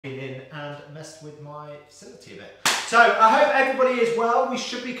in and messed with my facility a bit. So I hope everybody is well. We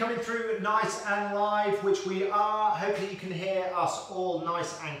should be coming through nice and live, which we are. Hopefully you can hear us all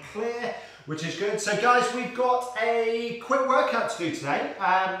nice and clear, which is good. So guys, we've got a quick workout to do today.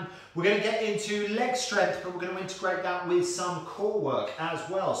 We're going to get into leg strength, but we're going to integrate that with some core work as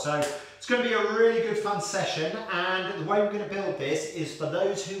well. So it's going to be a really good fun session, and the way we're going to build this is for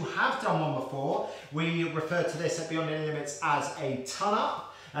those who have done one before. We refer to this at Beyond Any Limits as a ton-up.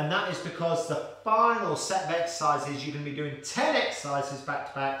 And that is because the final set of exercises, you're going to be doing 10 exercises back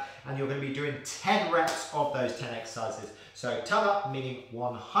to back, and you're going to be doing 10 reps of those 10 exercises. So ton up meaning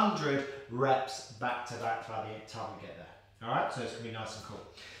 100 reps back to back by the time we get there. All right, so it's going to be nice and cool.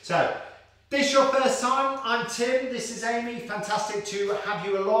 So this is your first time. I'm Tim, this is Amy. Fantastic to have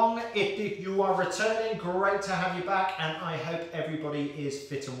you along. If you are returning, great to have you back, and I hope everybody is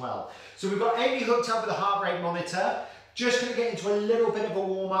fit and well. So we've got Amy hooked up with a heart rate monitor. Just going to get into a little bit of a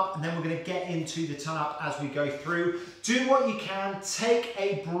warm up, and then we're going to get into the ton up as we go through. Do what you can, take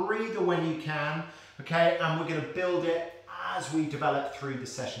a breather when you can, okay? And we're going to build it as we develop through the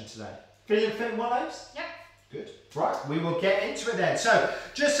session today. Feeling fit and well, Ames? Yep. Good. Right, we will get into it then. So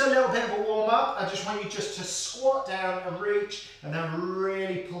just a little bit of a warm up. I just want you just to squat down and reach, and then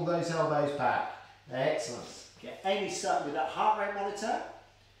really pull those elbows back. Excellent. Get Amy started with that heart rate monitor.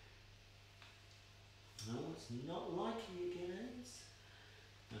 No, it's not liking you again, Ames.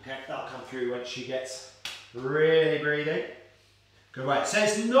 Okay, that'll come through once she gets really breathing. Good way. So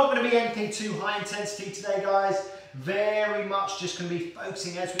it's not going to be anything too high intensity today, guys. Very much just going to be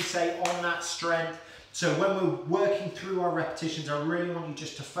focusing, as we say, on that strength. So when we're working through our repetitions, I really want you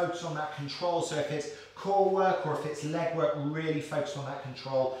just to focus on that control. So if it's core work or if it's leg work, really focus on that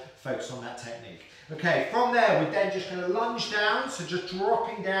control, focus on that technique. Okay, from there, we're then just going to lunge down, so just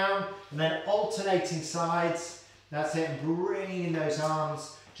dropping down and then alternating sides. That's it, and bringing in those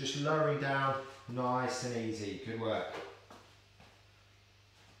arms, just lowering down, nice and easy. Good work.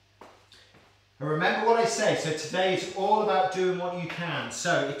 And remember what I say, so today is all about doing what you can.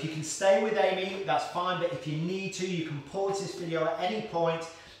 So if you can stay with Amy, that's fine, but if you need to, you can pause this video at any point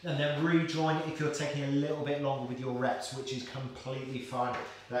and then rejoin it if you're taking a little bit longer with your reps, which is completely fine.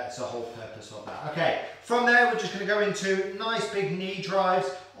 That's the whole purpose of that. Okay, from there we're just going to go into nice big knee drives,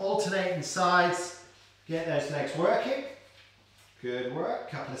 alternating sides, get those legs working. Good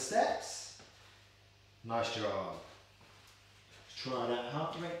work, couple of steps. Nice job. Let's try that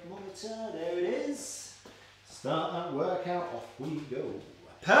heart rate monitor, there it is. Start that workout, off we go.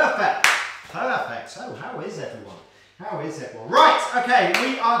 Perfect, perfect. So how is everyone? How is it? Well, right, okay,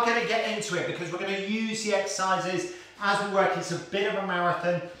 we are going to get into it because we're going to use the exercises as we work. It's a bit of a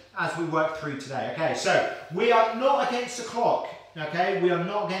marathon as we work through today. Okay, so we are not against the clock, okay? We are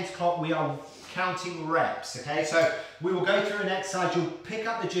not against the clock, we are counting reps, okay? So we will go through an exercise, you'll pick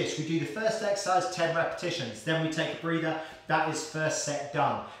up the gist. We do the first exercise, 10 repetitions. Then we take a breather, that is first set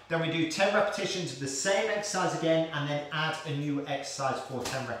done. Then we do 10 repetitions of the same exercise again, and then add a new exercise for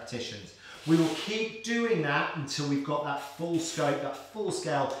 10 repetitions. We will keep doing that until we've got that full scope, that full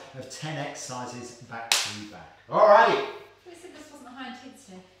scale of 10 exercises back to back. Alrighty. Who said this wasn't high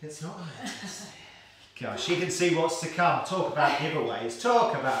intensity? It's not high intensity. Gosh, you can see what's to come. Talk about giveaways.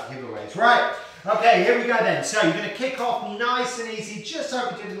 Talk about giveaways. Right. Okay, here we go then. So you're going to kick off nice and easy, just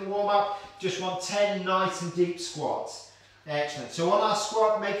like we did in the warm-up. Just want 10 nice and deep squats. Excellent. So on our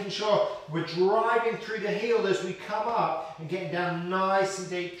squat, making sure we're driving through the heel as we come up and getting down nice and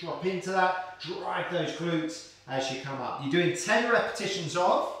deep. Drop into that. Drive those glutes as you come up. You're doing 10 repetitions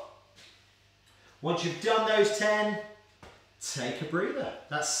of. Once you've done those 10, take a breather.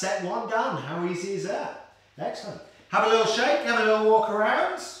 That's set one done. How easy is that? Excellent. Have a little shake. Have a little walk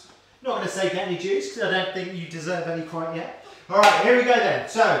around. Not going to say get any juice because I don't think you deserve any quite yet. All right, here we go then.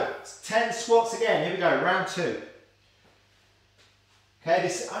 So 10 squats again. Here we go. Round 2. Okay,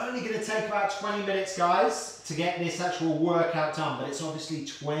 this is only going to take about 20 minutes, guys, to get this actual workout done, but it's obviously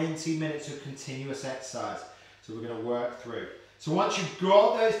 20 minutes of continuous exercise. So we're going to work through. So once you've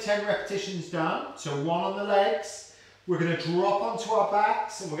got those 10 repetitions done, so one on the legs, we're going to drop onto our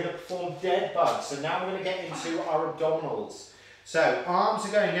backs and we're going to perform dead bugs. So now we're going to get into our abdominals. So arms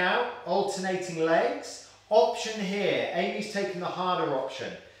are going out, alternating legs. Option here, Amy's taking the harder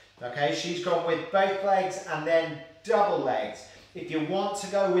option. Okay, she's gone with both legs and then double legs. If you want to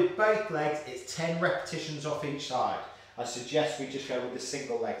go with both legs, it's 10 repetitions off each side. I suggest we just go with the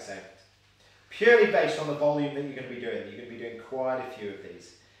single legs then. Purely based on the volume that you're going to be doing. You're going to be doing quite a few of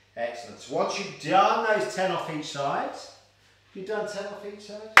these. Excellent. So once you've done those 10 off each side, you've done 10 off each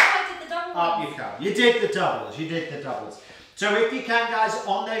side? I did the double ones. Up you come. You did the doubles. You did the doubles. So if you can, guys,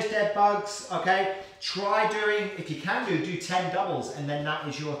 on those dead bugs, okay, try doing, if you can do 10 doubles, and then that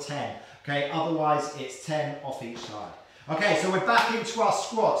is your 10. Okay, otherwise it's 10 off each side. Okay, so we're back into our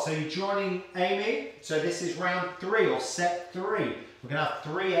squat. So you're joining Amy. So this is round 3 or set 3. We're gonna have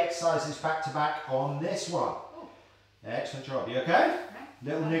 3 exercises back to back on this one. Oh. Excellent job. You okay?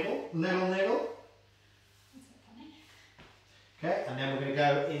 Little niggle, little niggle. Okay, and then we're going to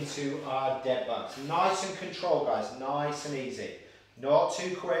go into our dead bugs. Nice and controlled, guys. Nice and easy. Not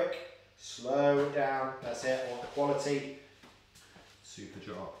too quick. Slow it down. That's it. On quality. Super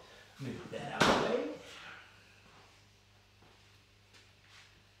job. Move that out of the way.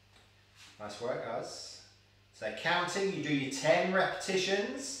 Nice work, guys. So counting, you do your 10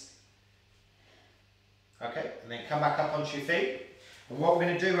 repetitions. Okay, and then come back up onto your feet. And what we're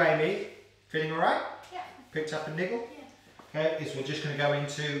going to do, Amy, feeling all right? Yeah. Picked up a niggle? Yeah. Okay, is we're just going to go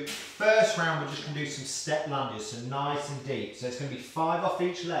into, first round, we're just going to do some step lunges, so nice and deep. So it's going to be 5 off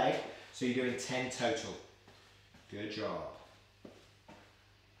each leg, so you're doing 10 total. Good job.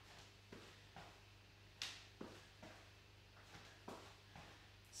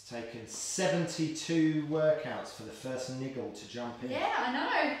 It's taken 72 workouts for the first niggle to jump in. Yeah, I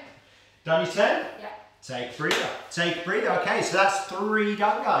know. Done your 10? Yeah. Take a breather. Take a breather. Okay, so that's 3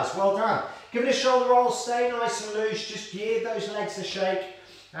 done, guys. Well done. Give it a shoulder roll. Stay nice and loose. Just give those legs a shake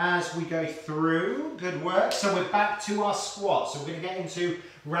as we go through. Good work. So we're back to our squat. So we're going to get into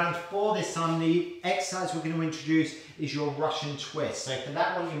round 4 this time. The exercise we're going to introduce is your Russian twist. So for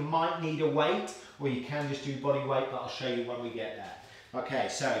that one, you might need a weight, or you can just do body weight, but I'll show you when we get there. Okay,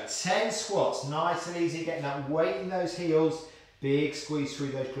 so 10 squats. Nice and easy. Getting that weight in those heels. Big squeeze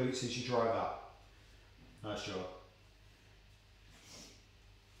through those glutes as you drive up. Nice job.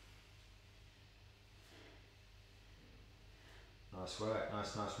 Nice work,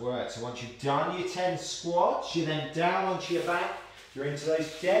 nice work. So once you've done your 10 squats, you're then down onto your back. You're into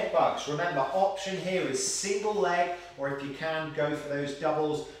those dead bugs. Remember, option here is single leg, or if you can, go for those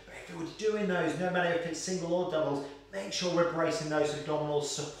doubles. But if you're doing those, no matter if it's single or doubles, make sure we're bracing those abdominals,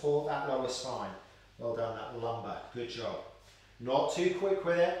 support that lower spine. Well done, that lumbar. Good job. Not too quick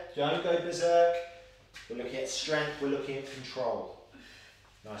with it. Don't go berserk. We're looking at strength, we're looking at control.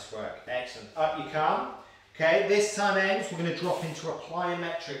 Nice work, excellent. Up you come. Okay, this time ends, we're going to drop into a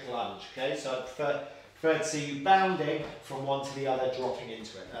plyometric lunge. Okay, so I prefer to see you bounding from one to the other, dropping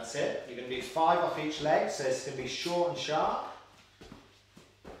into it. That's it. You're going to do 5 off each leg, so it's going to be short and sharp.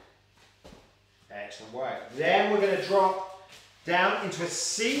 Excellent work. Then we're going to drop down into a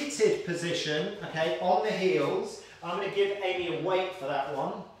seated position, okay, on the heels. I'm going to give Amy a weight for that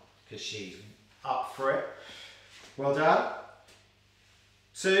one, because she's up for it. Well done.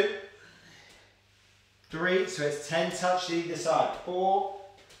 2, 3, so it's 10 touches either side. 4,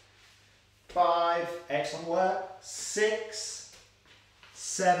 5, excellent work. 6,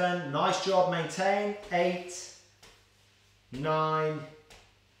 7, nice job, maintain. 8, 9,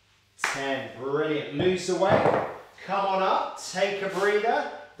 10, brilliant. Lose the weight, come on up, take a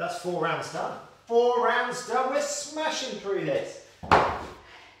breather. That's 4 rounds done. 4 rounds done, we're smashing through this.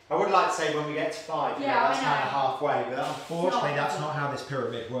 I would like to say when we get to 5, yeah, that's kind of halfway, but unfortunately that's not how this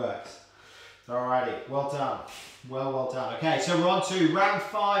pyramid works. Alrighty, well done. Well done. Okay, so we're on to round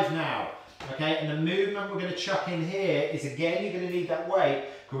 5 now. Okay, and the movement we're going to chuck in here is, again, you're going to need that weight,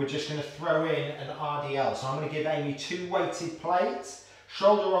 because we're just going to throw in an RDL. So I'm going to give Amy 2 weighted plates,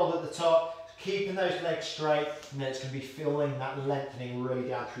 shoulder roll at the top, keeping those legs straight, and then it's going to be feeling that lengthening really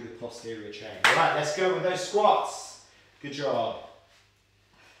down through the posterior chain. Alright, let's go with those squats. Good job.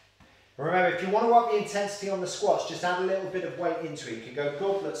 Remember, if you want to up the intensity on the squats, just add a little bit of weight into it. You can go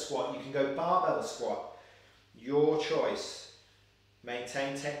goblet squat, you can go barbell squat. Your choice.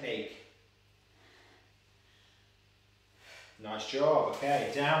 Maintain technique. Nice job.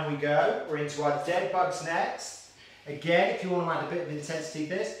 Okay, down we go. We're into our dead bugs next. Again, if you want to add a bit of intensity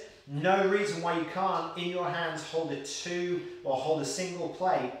to this, no reason why you can't, in your hands, hold a single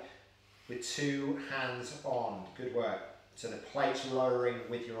plate with 2 hands on. Good work. So the plate's lowering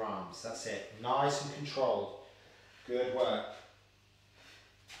with your arms. That's it. Nice and controlled. Good work.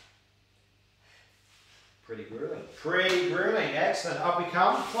 Pretty grueling. Pretty grueling. Excellent. Up we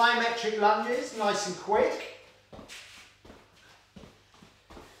come. Plyometric lunges. Nice and quick.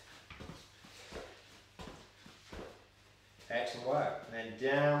 Excellent work. And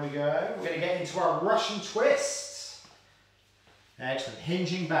then down we go. We're going to get into our Russian twist. Excellent.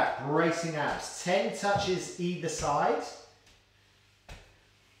 Hinging back, bracing abs. 10 touches either side.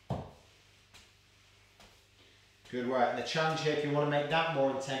 Good work. And the challenge here, if you want to make that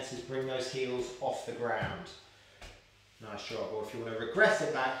more intense, is bring those heels off the ground. Nice job. Or if you want to regress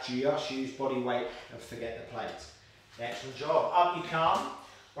it back, just use body weight and forget the plate. Excellent job. Up you come.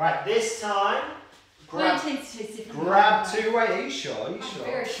 Right, this time, grab 2 weights. Are you sure? Are you sure?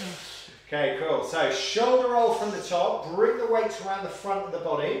 Very sure. Okay, cool. So shoulder roll from the top, bring the weights around the front of the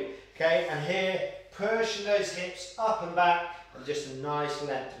body. Okay, and here, pushing those hips up and back, and just a nice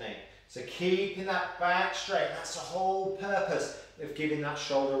lengthening. So keeping that back straight, that's the whole purpose of giving that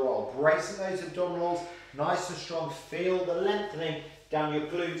shoulder roll. Bracing those abdominals, nice and strong. Feel the lengthening down your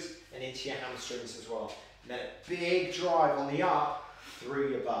glutes and into your hamstrings as well. And then a big drive on the up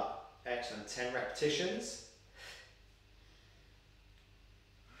through your butt. Excellent. 10 repetitions.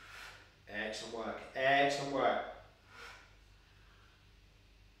 Excellent work. Excellent work.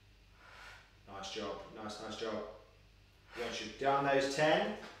 Nice job. Nice job. Once you've done those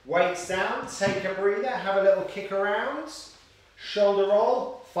 10, weights down, take a breather, have a little kick around, shoulder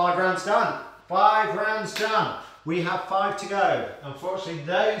roll, 5 rounds done. 5 rounds done. We have 5 to go. Unfortunately,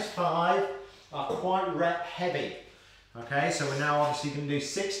 those 5 are quite rep heavy. Okay, so we're now obviously going to do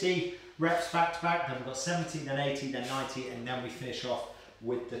 60 reps back to back, then we've got 70, then 80, then 90, and then we finish off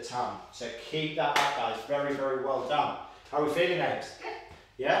with the tongue. So keep that up, guys. Very, very well done. How are we feeling, Ames? Good.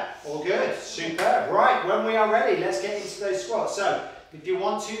 Yeah, all good. Superb. Right, when we are ready, let's get into those squats. So if you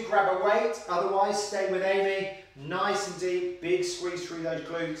want to, grab a weight. Otherwise, stay with Amy. Nice and deep. Big squeeze through those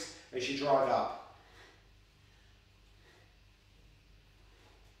glutes as you drive up.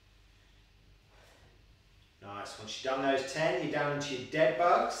 Nice. Once you've done those 10, you're down into your dead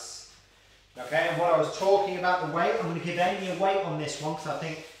bugs. Okay, and what I was talking about the weight, I'm going to give Amy a weight on this one because I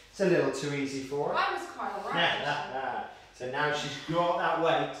think it's a little too easy for her. I was quite alright. So now she's got that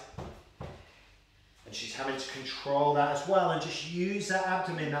weight and she's having to control that as well and just use that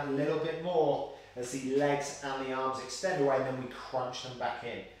abdomen that little bit more as the legs and the arms extend away and then we crunch them back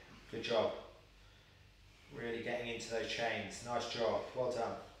in. Good job. Really getting into those chains. Nice job. Well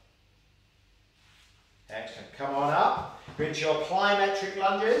done. Excellent. Come on up. Go into your plyometric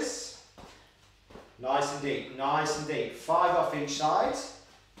lunges. Nice and deep. Nice and deep. 5 off each side.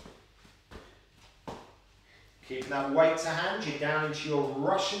 Keeping that weight to hand, you're down into your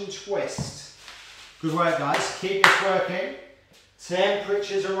Russian twist. Good work, guys. Keep this working.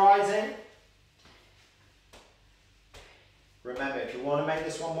 Temperatures are rising. Remember, if you want to make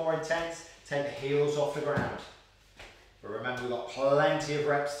this one more intense, take the heels off the ground. But remember, we've got plenty of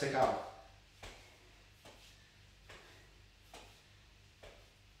reps to come.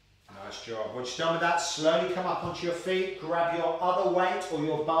 Nice job. Once you're done with that, slowly come up onto your feet, grab your other weight or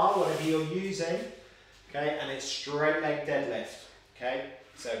your bar, whatever you're using. Okay, and it's straight leg deadlift. Okay,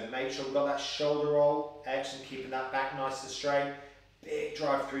 so make sure we've got that shoulder roll. Excellent, keeping that back nice and straight. Big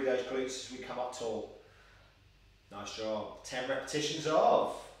drive through those glutes as we come up tall. Nice job. 10 repetitions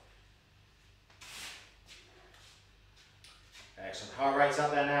of. Excellent. Heart rate's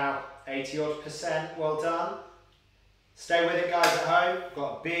up there now. 80-odd%. Well done. Stay with it, guys, at home.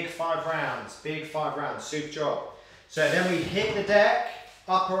 Got a big 5 rounds. Big 5 rounds. Super job. So then we hit the deck.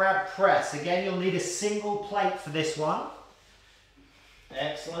 Upper ab press. Again, you'll need a single plate for this one.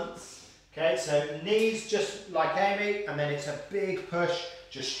 Excellent. Okay, so knees just like Amy, and then it's a big push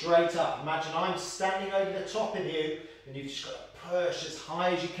just straight up. Imagine I'm standing over the top of you, and you've just got to push as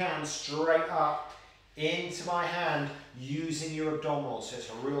high as you can straight up into my hand using your abdominals. So it's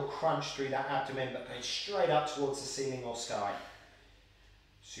a real crunch through that abdomen, but going straight up towards the ceiling or sky.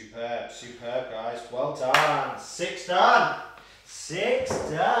 Superb, superb, guys. Well done. 6 done. 6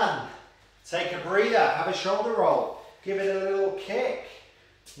 done. Take a breather, have a shoulder roll, give it a little kick.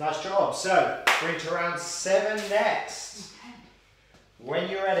 Nice job. So, bring to round 7 next. When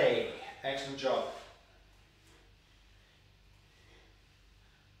you're ready. Excellent job.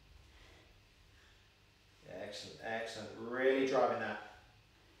 Excellent, excellent. Really driving that.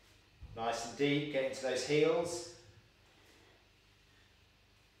 Nice and deep, get into those heels.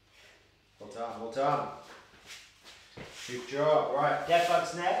 Well done, well done. Good job. Right, dead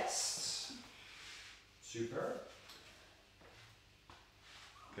bugs next. Super.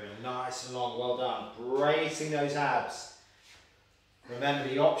 Going nice and long, well done. Bracing those abs. Remember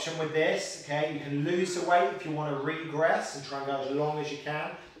the option with this, okay, you can lose the weight if you want to regress and try and go as long as you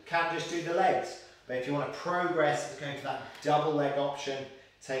can. You can just do the legs. But if you want to progress, it's going for that double leg option,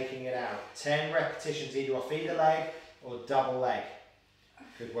 taking it out. 10 repetitions either off either leg or double leg.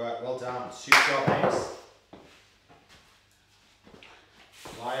 Good work, well done. Super job, Ames.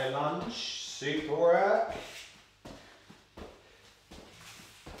 PLYO lunge, super work.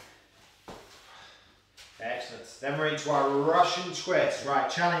 Excellent. Then we're into our Russian twist. Right,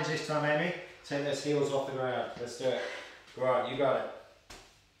 challenge this time, Amy. Take those heels off the ground. Let's do it. Go on, you got it.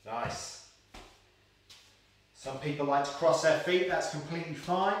 Nice. Some people like to cross their feet. That's completely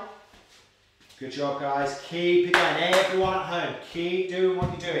fine. Good job, guys. Keep it going. Everyone at home, keep doing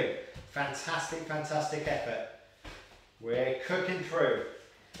what you're doing. Fantastic, fantastic effort. We're cooking through.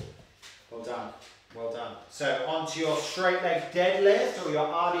 Well done. Well done. So onto your straight leg deadlift or your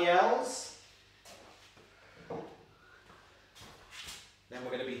RDLs. Then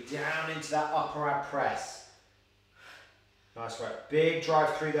we're going to be down into that upper ab press. Nice work. Big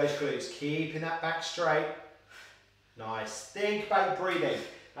drive through those glutes. Keeping that back straight. Nice. Think about your breathing.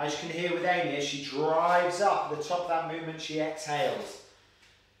 As you can hear with Amy, as she drives up at the top of that movement, she exhales.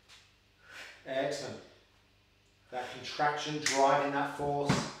 Excellent. That contraction driving that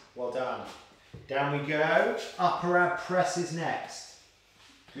force. Well done. Down we go. Upper ab presses next.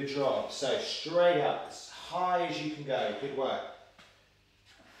 Good job. So straight up, as high as you can go. Good work.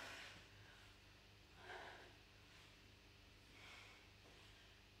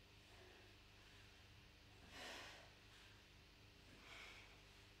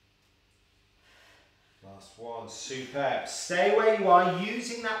 Last one. Superb. Stay where you are,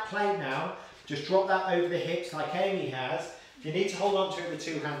 using that plate now. Just drop that over the hips like Amy has. If you need to hold on to it with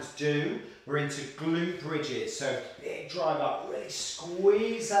two hands, do. We're into glute bridges. So big drive up, really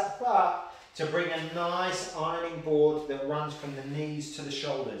squeeze that butt to bring a nice ironing board that runs from the knees to the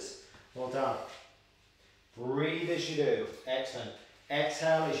shoulders. Well done. Breathe as you do. Excellent.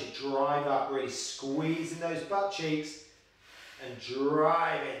 Exhale as you drive up, really squeezing those butt cheeks and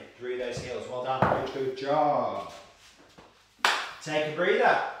driving through those heels. Well done. Good job. Take a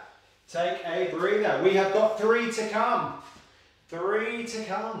breather. Take a breather. We have got 3 to come. 3 to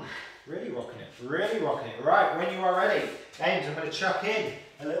come. Really rocking it. Really rocking it. Right, when you are ready, Ames, I'm going to chuck in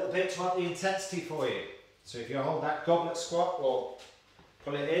a little bit to up the intensity for you. So if you hold that goblet squat or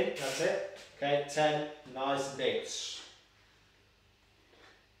pull it in, that's it. Okay, 10, nice and deep.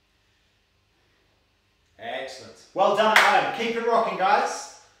 Excellent. Well done at home. Keep it rocking,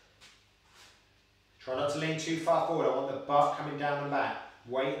 guys. Try not to lean too far forward. I want the butt coming down and back.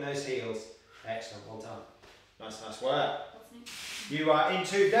 Weight in those heels. Excellent. Well done. Nice, nice work. You are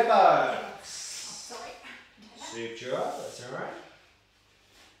into deadlifts. Sorry. Super. That's all right.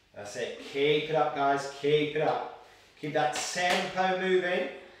 That's it. Keep it up, guys. Keep it up. Keep that tempo moving.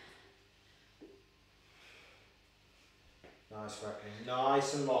 Nice working.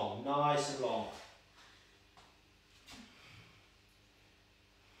 Nice and long. Nice and long.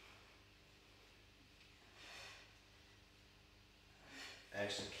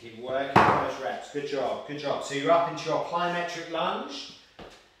 Excellent. Keep working on those reps. Good job. Good job. So you're up into your plyometric lunge.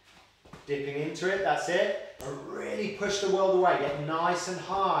 Dipping into it. That's it. And really push the world away. Get nice and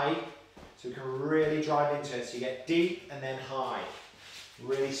high so we can really drive into it. So you get deep and then high.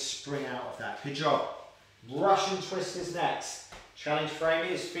 Really spring out of that. Good job. Russian twisters next. Challenge for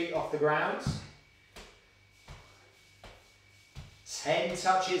Amy is feet off the ground. 10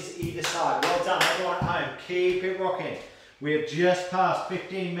 touches either side. Well done. Everyone at home. Keep it rocking. We have just passed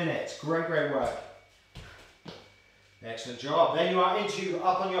 15 minutes. Great, great work. Excellent job. Then you are into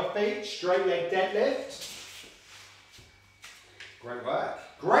up on your feet, straight leg deadlift. Great work.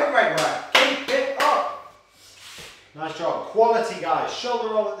 Great, great work. Keep it up. Nice job. Quality, guys.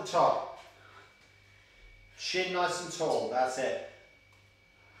 Shoulder roll at the top. Chin nice and tall. That's it.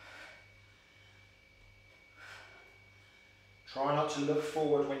 Try not to look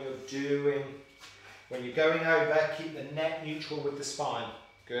forward when you're going over, keep the neck neutral with the spine.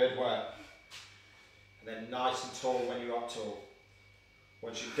 Good work. And then nice and tall when you're up tall.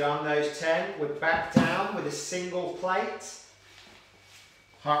 Once you've done those 10, we're back down with a single plate.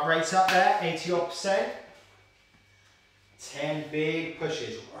 Heart rate's up there, 80%. 10 big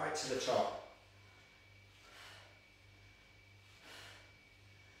pushes right to the top.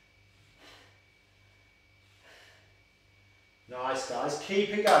 Nice, guys. Keep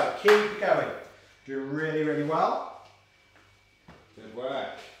it going. Keep it going. Doing really, really well. Good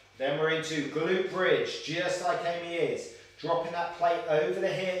work. Then we're into glute bridge, just like Amy is. Dropping that plate over the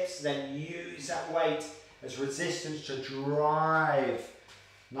hips, then use that weight as resistance to drive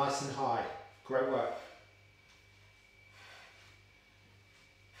nice and high. Great work.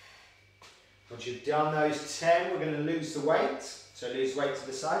 Once you've done those 10, we're going to lose the weight. So lose weight to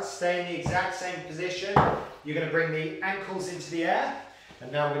the side. Stay in the exact same position. You're going to bring the ankles into the air.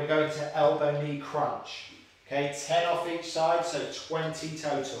 And now we're going to go into elbow knee crunch. Okay, 10 off each side, so 20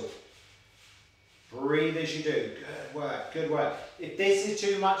 total. Breathe as you do. Good work, good work. If this is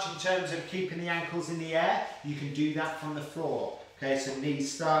too much in terms of keeping the ankles in the air, you can do that from the floor. Okay, so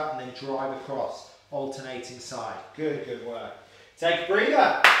knees start and then drive across, alternating side. Good, good work. Take a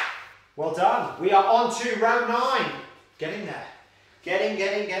breather. Well done. We are on to round 9. Getting there. Getting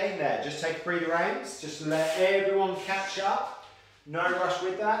there. Just take a breather, Ames. Just let everyone catch up. No rush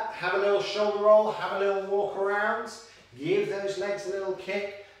with that. Have a little shoulder roll, have a little walk around. Give those legs a little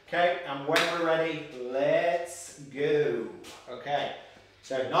kick. Okay, and when we're ready, let's go. Okay,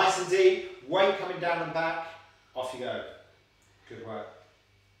 so nice and deep, weight coming down and back. Off you go. Good work.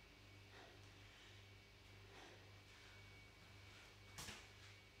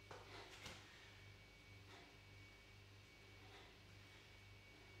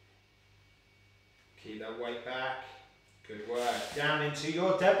 Keep that weight back. Good work. Down into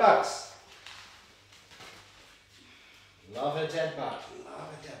your dead bugs. Love a dead bug. Love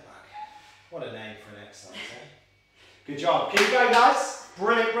a dead bug. What a name for an exercise, eh? Good job. Keep going, guys.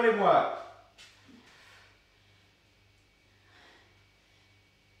 Brilliant, brilliant work.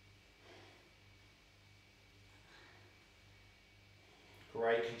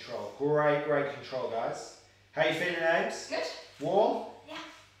 Great control. Great, great control, guys. How you feeling, Ames? Good. Warm? Yeah.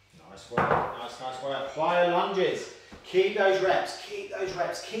 Nice work. Nice, nice work. PLYO lunges. Keep those reps. Keep those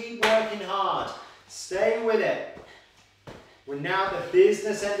reps. Keep working hard. Stay with it. We're now at the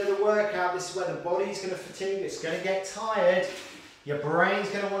business end of the workout. This is where the body's going to fatigue. It's going to get tired. Your brain's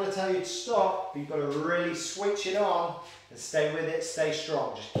going to want to tell you to stop. But you've got to really switch it on and stay with it. Stay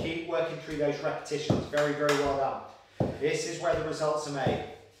strong. Just keep working through those repetitions. Very, very well done. This is where the results are made.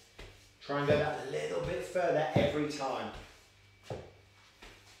 Try and go that a little bit further every time.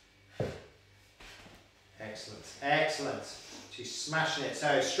 Excellent, excellent. She's smashing it.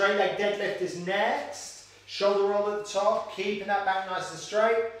 So straight leg deadlift is next. Shoulder roll at the top, keeping that back nice and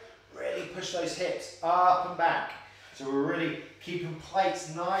straight. Really push those hips up and back. So we're really keeping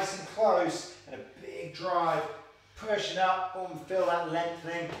plates nice and close and a big drive. Push it up, boom, feel that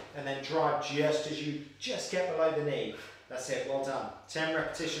lengthening, and then drive just as you just get below the knee. That's it, well done. 10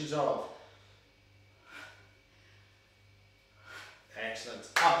 repetitions of. Excellent.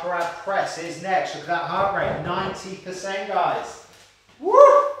 Upper ab press is next. Look at that heart rate, 90%, guys. Woo!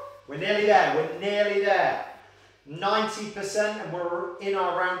 We're nearly there, we're nearly there. 90% and we're in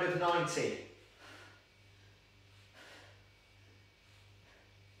our round of 90.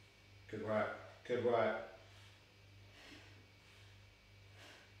 Good work, good work.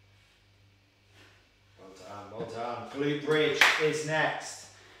 Well done. Glute bridge is next.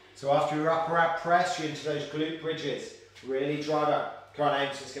 So after your upper ab press, you're into those glute bridges. Really drive up. Come on,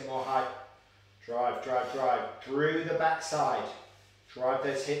 Ames, let's get more height. Drive, drive, drive. Through the backside. Drive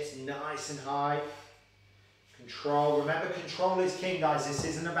those hips nice and high. Control. Remember, control is king, guys. This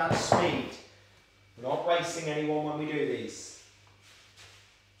isn't about speed. We're not racing anyone when we do these.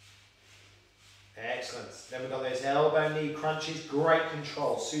 Excellent. Then we've got those elbow knee crunches. Great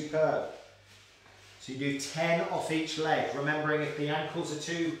control. Superb. So you do 10 off each leg. Remembering if the ankles are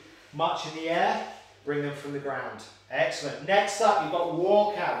too much in the air, bring them from the ground. Excellent. Next up, you've got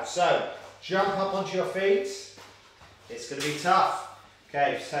walkouts. So jump up onto your feet. It's going to be tough.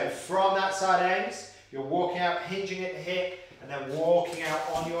 Okay, so from that side, Ames, you're walking out, hinging at the hip, and then walking out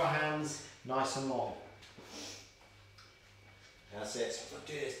on your hands, nice and long. That's it. So we'll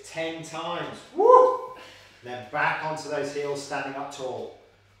do this 10 times. Woo! Then back onto those heels, standing up tall.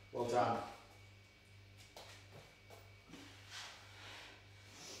 Well done.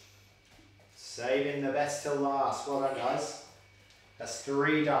 Saving the best till last. Well done, guys. That's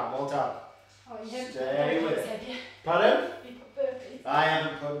 3 done. Well done. Oh, you haven't Stay with put burpees, it. have you? Pardon? You put burpees. I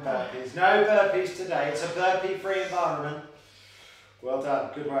haven't put burpees. No burpees today. It's a burpee-free environment. Well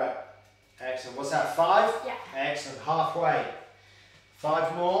done. Good work. Excellent. What's that? 5? Yeah. Excellent. Halfway.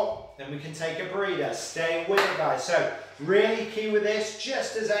 5 more. Then we can take a breather. Stay with it, guys. So really key with this,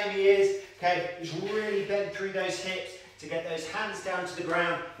 just as Amy is, okay, is really bend through those hips to get those hands down to the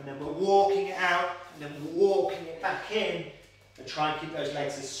ground, and then we're walking it out, and then walking it back in, and try and keep those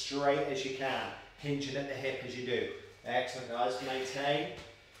legs as straight as you can, hinging at the hip as you do. Excellent, guys. Maintain.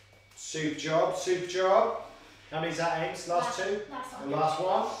 Super job, super job. How many's that, Ames? Last 2? Last one. The last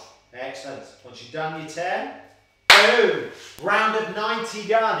one. Excellent. Once you've done your 10, boom. Round of 90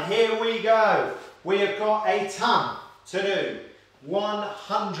 done. Here we go. We have got a ton to do.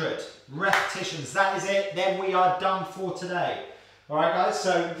 100 repetitions. That is it. Then we are done for today. All right, guys.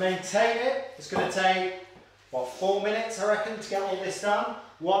 So maintain it. It's going to take, what, 4 minutes, I reckon, to get all this done.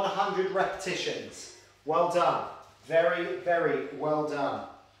 100 repetitions. Well done. Very, very well done.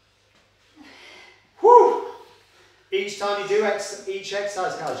 Whew. Each time you do each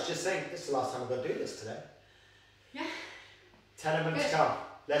exercise, guys, just think, this is the last time I'm going to do this today. Yeah. 10 of them Good. to come.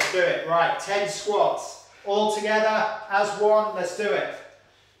 Let's do it. Right, 10 squats. All together as one. Let's do it.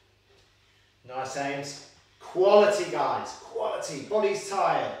 Nice, Ames. Quality, guys. Quality. Body's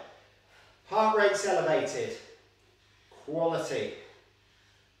tired. Heart rate's elevated. Quality.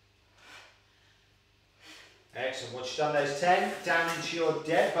 Excellent. Once you've done those 10, down into your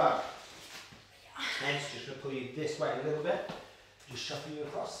dead bug. Next, just going to pull you this way a little bit. Just shuffle you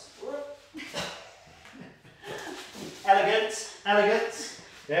across. Elegant, elegant.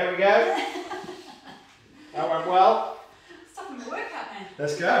 There we go. That went well. Stopping the workout then.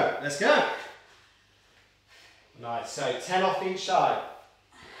 Let's go, let's go. Nice, so 10 off each side.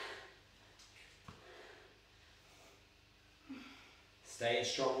 Staying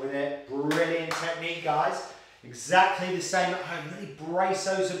strong with it. Brilliant technique, guys. Exactly the same at home. Really brace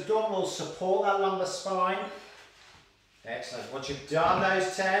those abdominals, support that lumbar spine. Excellent. Once you've done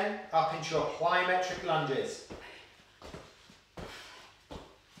those 10, up into your plyometric lunges.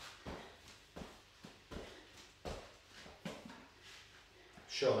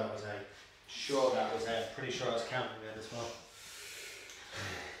 Sure that was 8. Sure that was 8. Pretty sure I was counting there as well.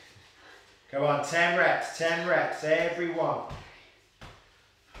 Go on, 10 reps, every one.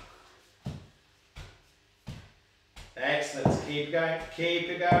 Excellent, keep it going, keep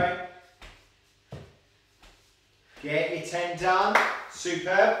it going. Get your 10 done,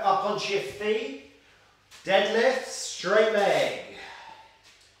 superb, up onto your feet. Deadlift, straight leg.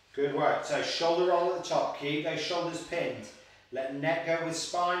 Good work, so shoulder roll at the top, keep those shoulders pinned. Let neck go with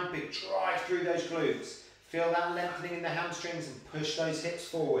spine, big drive through those glutes. Feel that lengthening in the hamstrings and push those hips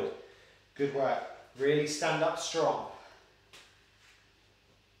forward. Good work, really stand up strong.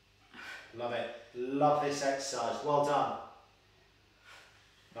 Love it. Love this exercise. Well done.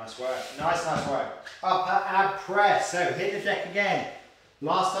 Nice work. Nice, nice work. Upper ab press. So hit the deck again.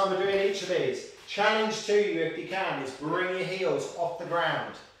 Last time we're doing each of these. Challenge to you, if you can, is bring your heels off the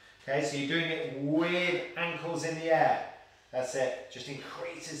ground. Okay, so you're doing it with ankles in the air. That's it. Just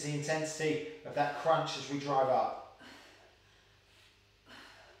increases the intensity of that crunch as we drive up.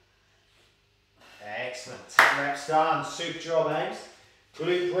 Excellent. 10 reps done. Super job, Ames.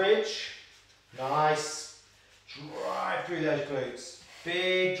 Glute bridge. Nice. Drive through those glutes.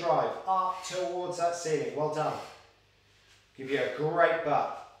 Big drive up towards that ceiling. Well done. Give you a great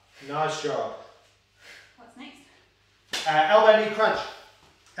butt. Nice job. What's next? Elbow knee crunch.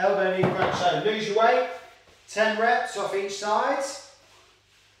 Elbow knee crunch. So lose your weight. 10 reps off each side.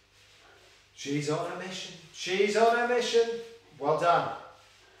 She's on a mission. She's on a mission. Well done.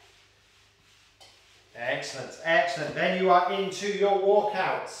 Excellent. Excellent. Then you are into your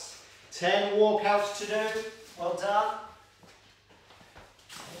walkouts. 10 walkouts to do. Well done.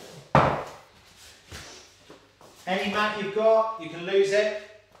 Any mat you've got, you can lose it.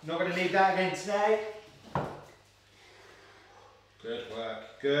 Not going to need that again today. Good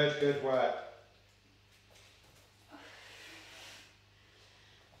work. Good, good work.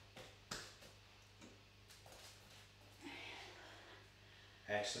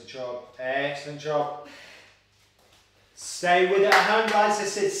 Excellent job. Excellent job. Stay with it at home, guys.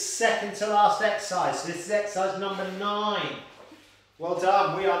 This is second to last exercise. This is exercise number 9. Well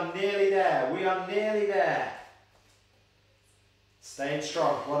done. We are nearly there. We are nearly there. Staying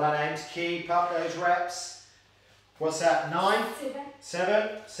strong. Well done, Ames. Keep up those reps. What's that? 9? 7?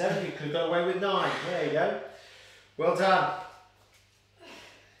 7. You could have got away with 9. There you go. Well done.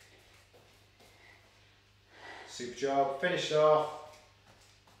 Super job. Finished off.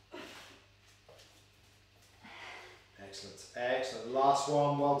 Excellent, excellent. Last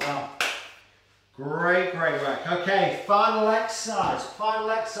one, well done. Great, great work. Okay, final exercise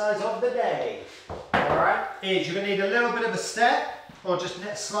of the day. All right, is you're going to need a little bit of a step or just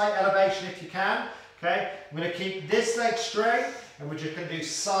a slight elevation if you can. Okay, I'm going to keep this leg straight and we're just going to do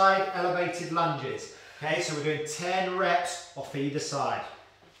side elevated lunges. Okay, so we're doing 10 reps off either side.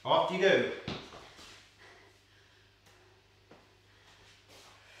 Off you go.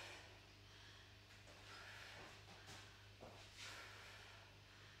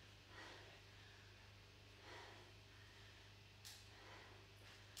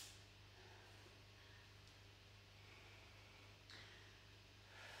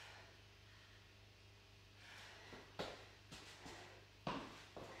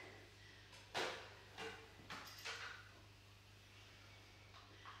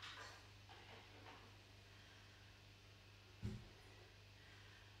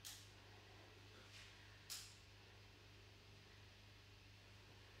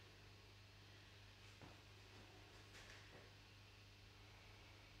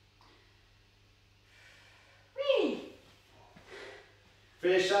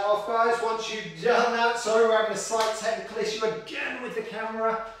 Finish that off, guys. Once you've done that, sorry we're having a slight technical issue again with the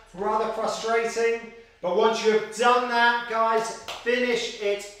camera, rather frustrating. But once you've done that, guys, finish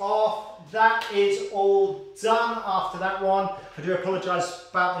it off. That is all done after that one. I do apologise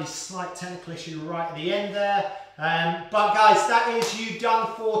about the slight technical issue right at the end there. But guys, that is you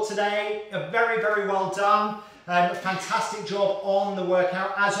done for today. Very, very well done. Fantastic job on the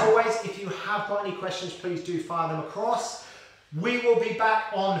workout. As always, if you have got any questions, please do fire them across. We will be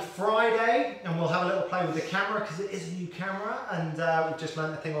back on Friday and we'll have a little play with the camera because it is a new camera and we've just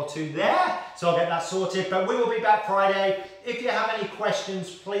learned a thing or two there. So I'll get that sorted, but we will be back Friday. If you have any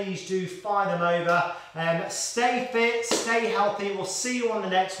questions, please do fire them over. Stay fit, stay healthy. We'll see you on the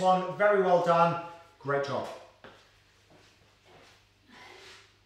next one. Very well done. Great job.